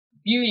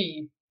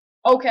beauty.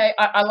 Okay,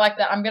 I like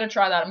that. I'm gonna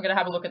try that. I'm gonna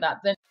have a look at that.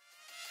 Then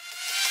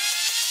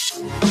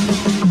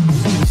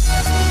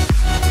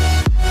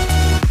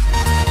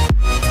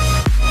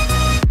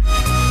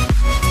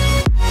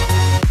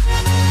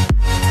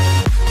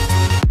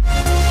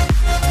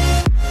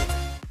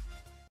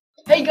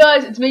hey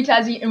guys, it's me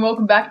Tazzy, and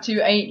welcome back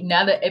to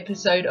another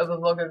episode of the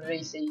Vlog of a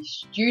VCE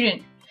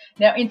Student.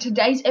 Now in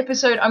today's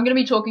episode I'm going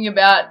to be talking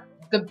about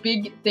the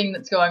big thing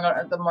that's going on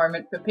at the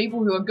moment for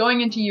people who are going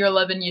into year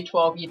 11, year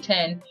 12, year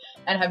 10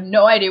 and have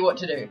no idea what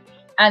to do,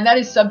 and that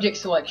is subject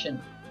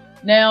selection.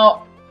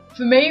 Now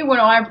for me,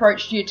 when I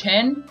approached year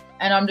 10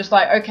 and I'm just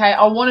like, okay,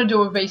 I want to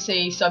do a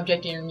VCE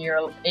subject in year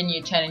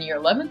 10 and year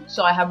 11,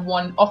 so I have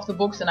one off the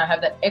books and I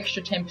have that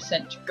extra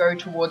 10% to go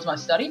towards my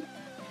study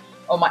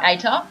or my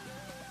ATAR.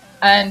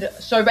 And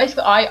so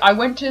basically I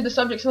went to the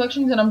subject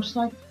selections and I'm just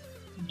like,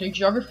 did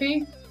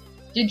geography,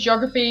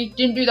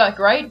 didn't do that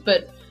great,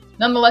 but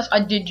nonetheless I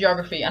did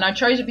geography and I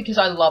chose it because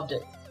I loved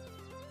it.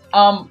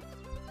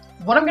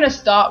 What I'm going to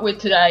start with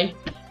today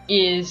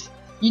is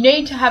you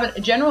need to have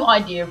a general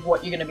idea of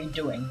what you're going to be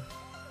doing.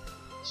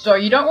 So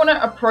you don't want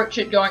to approach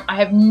it going, I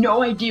have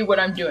no idea what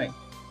I'm doing.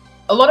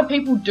 A lot of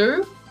people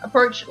do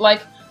approach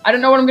like, I don't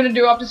know what I'm going to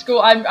do after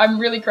school, I'm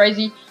really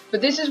crazy,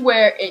 but this is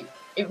where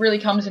it really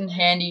comes in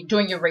handy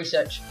doing your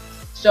research.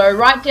 So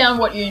write down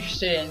what you're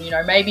interested in. You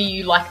know, maybe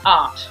you like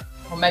art,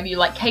 or maybe you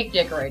like cake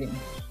decorating.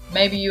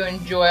 Maybe you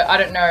enjoy, I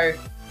don't know,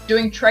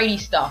 doing tradie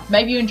stuff.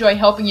 Maybe you enjoy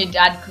helping your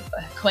dad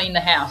clean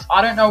the house.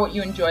 I don't know what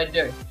you enjoy to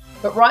do.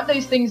 But write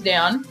those things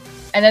down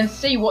and then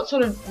see what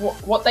sort of,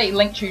 what they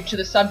link to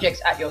the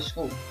subjects at your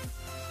school.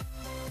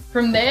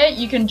 From there,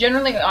 you can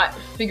generally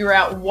figure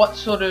out what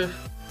sort of,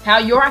 how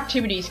your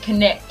activities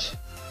connect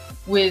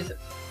with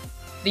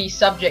the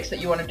subjects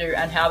that you want to do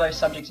and how those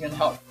subjects are going to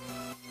help.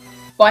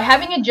 By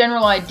having a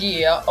general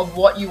idea of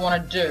what you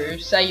want to do,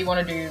 say you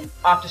want to do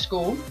after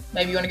school,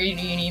 maybe you want to go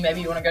to uni, maybe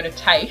you want to go to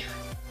TAFE,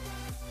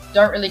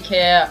 don't really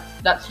care,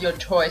 that's your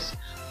choice,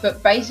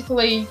 but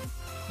basically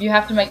you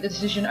have to make the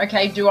decision,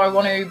 okay, do I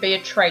want to be a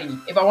tradie?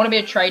 If I want to be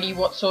a tradie,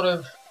 what sort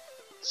of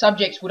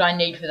subjects would I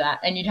need for that?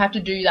 And you'd have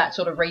to do that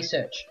sort of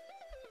research.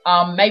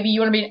 Maybe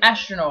you want to be an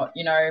astronaut,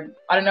 you know,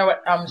 I don't know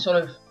what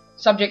sort of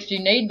subjects you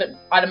need, but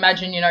I'd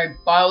imagine, you know,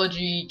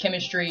 biology,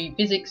 chemistry,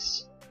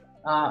 physics,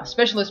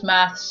 specialist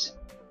maths,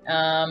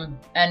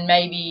 and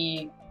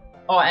maybe,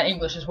 and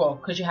English as well,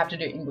 because you have to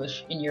do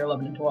English in year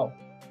 11 and 12.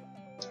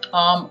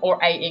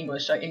 Or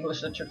English, so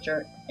English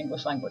literature,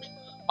 English language,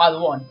 either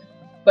one.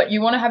 But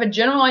you want to have a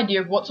general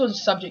idea of what sort of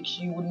subjects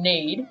you would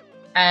need,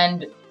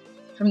 and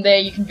from there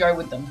you can go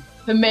with them.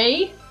 For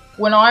me,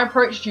 when I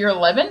approached year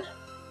 11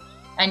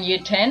 and year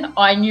 10,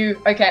 I knew,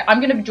 okay,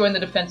 I'm going to join the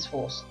Defence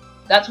Force.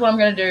 That's what I'm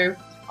going to do.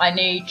 I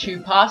need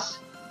to pass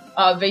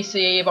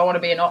VCE if I want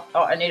to be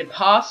I need to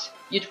pass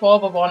year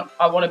 12 if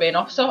I want to be an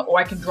officer, or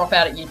I can drop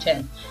out at year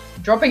 10.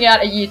 Dropping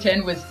out at year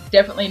 10 was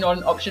definitely not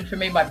an option for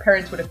me. My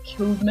parents would have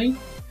killed me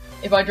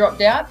if I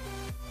dropped out.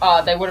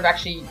 They would have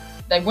actually,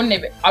 I wouldn't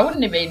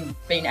have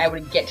been able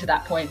to get to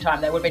that point in time.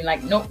 They would have been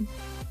like, nope,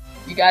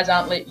 you guys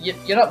aren't,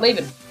 you're not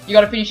leaving. You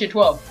got to finish year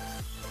 12.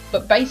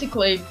 But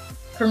basically,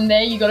 from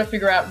there, you got to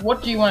figure out,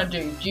 what do you want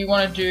to do? Do you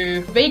want to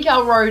do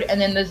VCAL road, and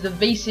then there's the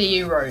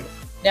VCE road?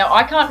 Now,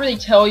 I can't really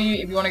tell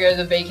you if you want to go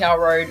the VCAL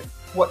road,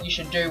 what you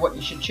should do, what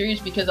you should choose,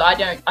 because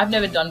I've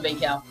never done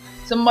VCAL.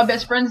 Some of my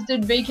best friends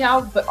did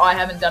VCAL, but I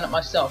haven't done it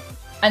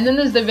myself. And then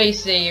there's the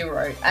VCE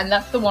road, and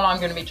that's the one I'm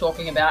going to be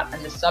talking about,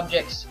 and the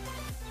subjects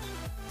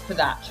for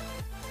that.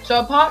 So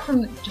apart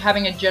from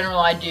having a general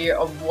idea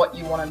of what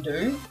you want to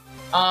do,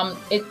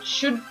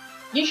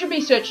 you should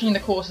be searching the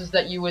courses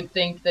that you would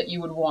think that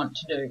you would want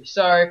to do.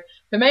 So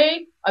for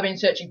me, I've been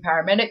searching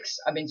paramedics,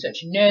 I've been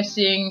searching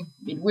nursing,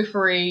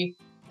 midwifery,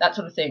 that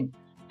sort of thing.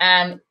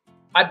 And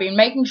I've been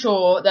making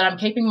sure that I'm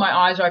keeping my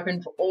eyes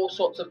open for all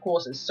sorts of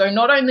courses. So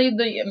not only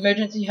the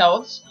emergency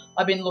healths,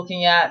 I've been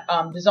looking at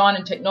design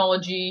and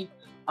technology,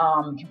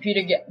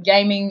 computer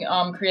gaming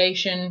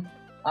creation,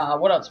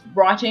 what else?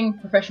 Writing,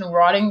 professional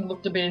writing,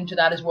 looked a bit into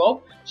that as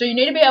well. So you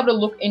need to be able to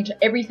look into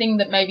everything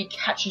that maybe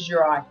catches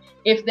your eye.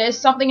 If there's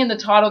something in the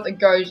title that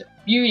goes,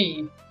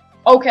 beauty,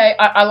 okay,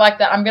 I like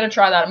that, I'm going to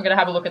try that, I'm going to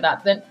have a look at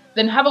that.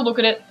 Then have a look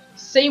at it,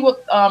 see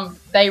what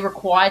they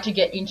require to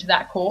get into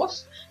that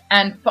course,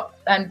 and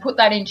put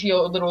that into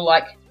your little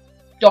like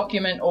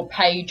document or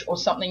page or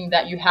something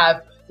that you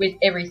have with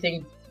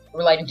everything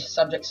relating to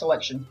subject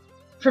selection.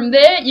 From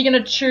there, you're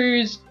going to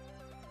choose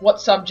what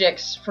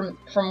subjects from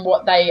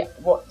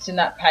what's in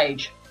that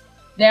page.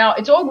 Now,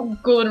 it's all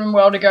good and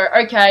well to go,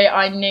 okay,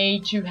 I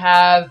need to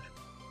have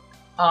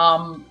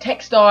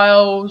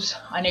textiles,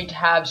 I need to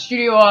have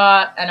studio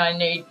art, and I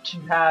need to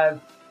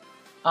have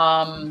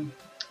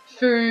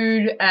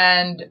food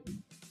and,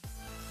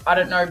 I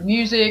don't know,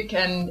 music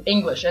and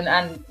English,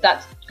 and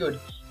that's good.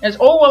 And it's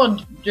all well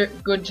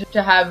and good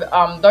to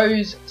have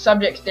those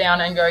subjects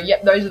down and go,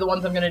 yep, those are the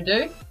ones I'm going to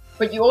do.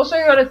 But you also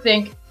got to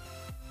think,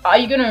 are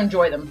you going to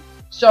enjoy them?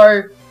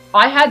 So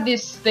I had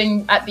this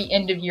thing at the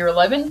end of year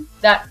 11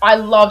 that I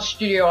love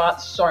studio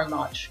art so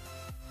much.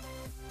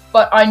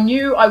 but I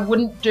knew I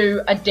wouldn't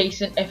do a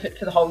decent effort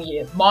for the whole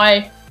year.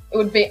 It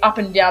would be up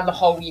and down the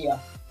whole year.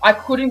 I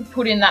couldn't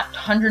put in that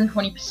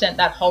 120%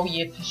 that whole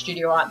year for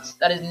studio arts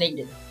that is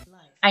needed.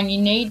 And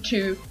you need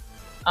to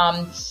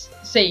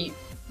see,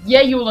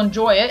 yeah, you'll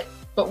enjoy it,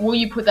 but will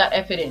you put that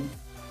effort in?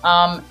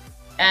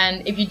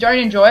 And if you don't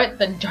enjoy it,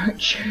 then don't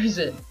choose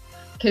it.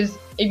 Because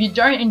if you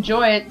don't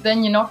enjoy it,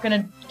 then you're not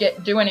going to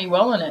do any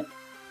well in it,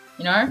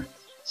 you know?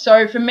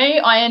 So for me,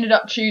 I ended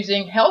up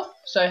choosing health,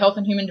 so health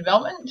and human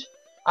development,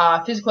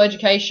 physical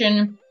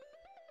education,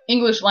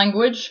 English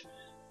language,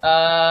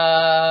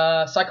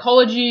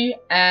 psychology,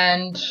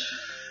 and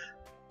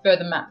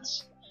further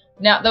maths.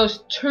 Now, there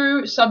was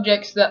 2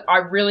 subjects that I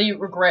really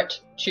regret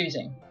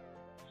choosing.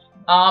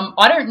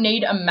 I don't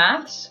need a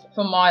maths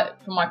for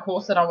my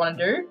course that I want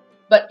to do,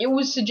 but it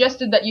was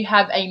suggested that you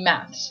have a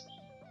maths.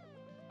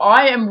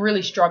 I am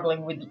really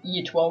struggling with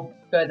Year 12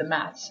 further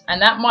maths,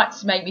 and that might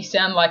make me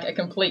sound like a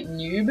complete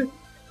noob,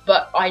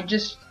 but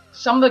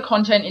some of the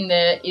content in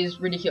there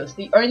is ridiculous.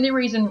 The only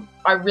reason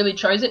I really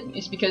chose it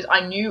is because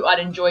I knew I'd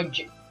enjoy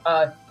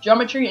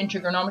geometry and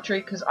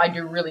trigonometry because I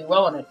do really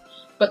well on it.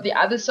 But the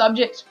other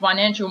subjects,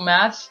 financial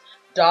maths,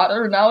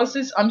 data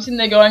analysis, I'm sitting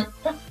there going...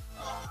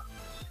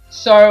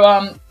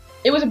 So,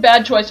 it was a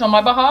bad choice on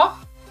my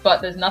behalf,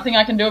 but there's nothing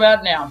I can do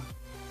about it now.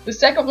 The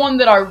second one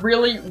that I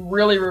really,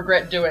 really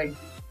regret doing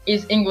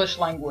is English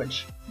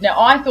language. Now,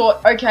 I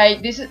thought, okay,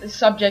 this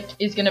subject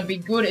is going to be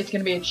good, it's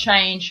going to be a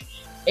change,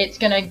 it's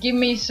going to give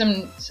me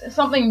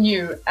something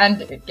new,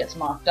 and it gets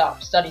marked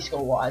up, study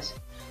score wise.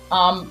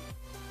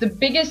 The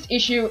biggest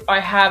issue I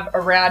have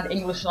around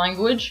English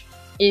language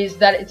is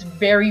that it's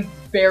very,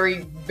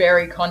 very,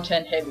 very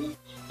content heavy.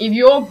 If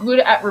you're good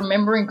at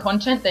remembering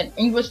content, then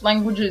English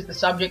language is the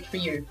subject for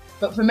you.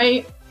 But for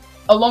me,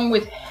 along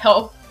with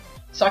health,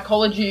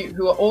 psychology,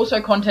 who are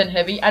also content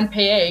heavy, and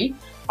PE,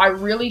 I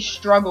really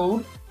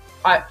struggled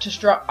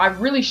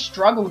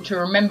to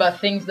remember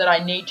things that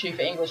I need to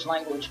for English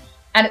language.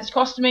 And it's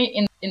cost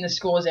me in the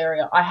scores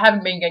area. I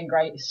haven't been getting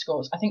great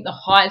scores. I think the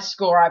highest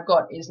score I've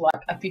got is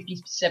like a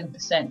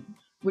 57%,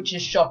 which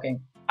is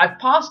shocking. I've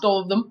passed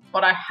all of them,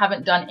 but I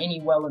haven't done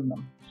any well in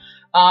them.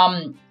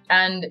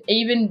 And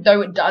even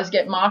though it does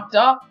get marked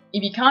up,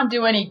 if you can't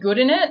do any good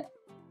in it,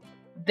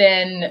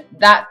 then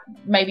that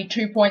maybe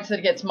 2 points that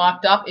it gets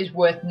marked up is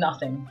worth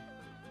nothing.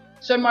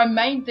 So my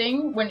main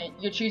thing when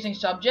you're choosing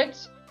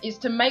subjects is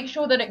to make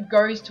sure that it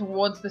goes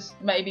towards this,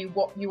 maybe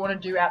what you want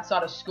to do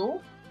outside of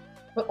school,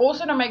 but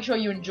also to make sure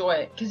you enjoy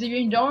it. Because if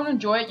you don't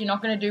enjoy it, you're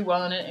not going to do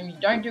well in it, and if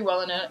you don't do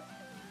well in it,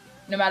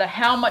 no matter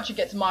how much it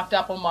gets marked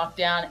up or marked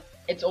down,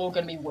 it's all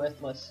going to be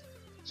worthless.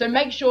 So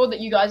make sure that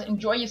you guys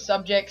enjoy your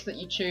subjects that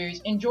you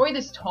choose, enjoy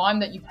this time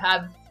that you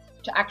have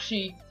to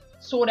actually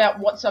sort out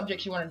what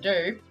subjects you want to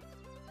do,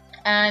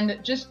 and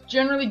just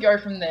generally go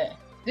from there.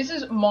 This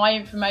is my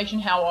information,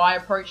 how I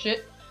approach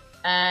it,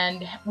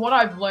 and what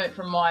I've learnt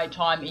from my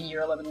time in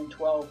Year 11 and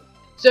 12.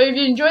 So if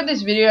you enjoyed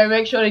this video,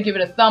 make sure to give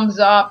it a thumbs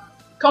up.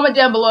 Comment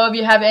down below if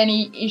you have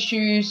any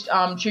issues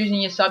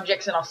choosing your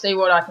subjects, and I'll see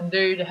what I can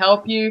do to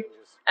help you.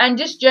 And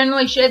just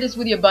generally share this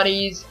with your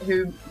buddies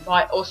who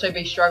might also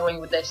be struggling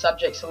with their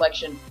subject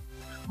selection.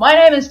 My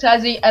name is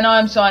Tazzy, and I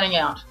am signing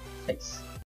out. Peace.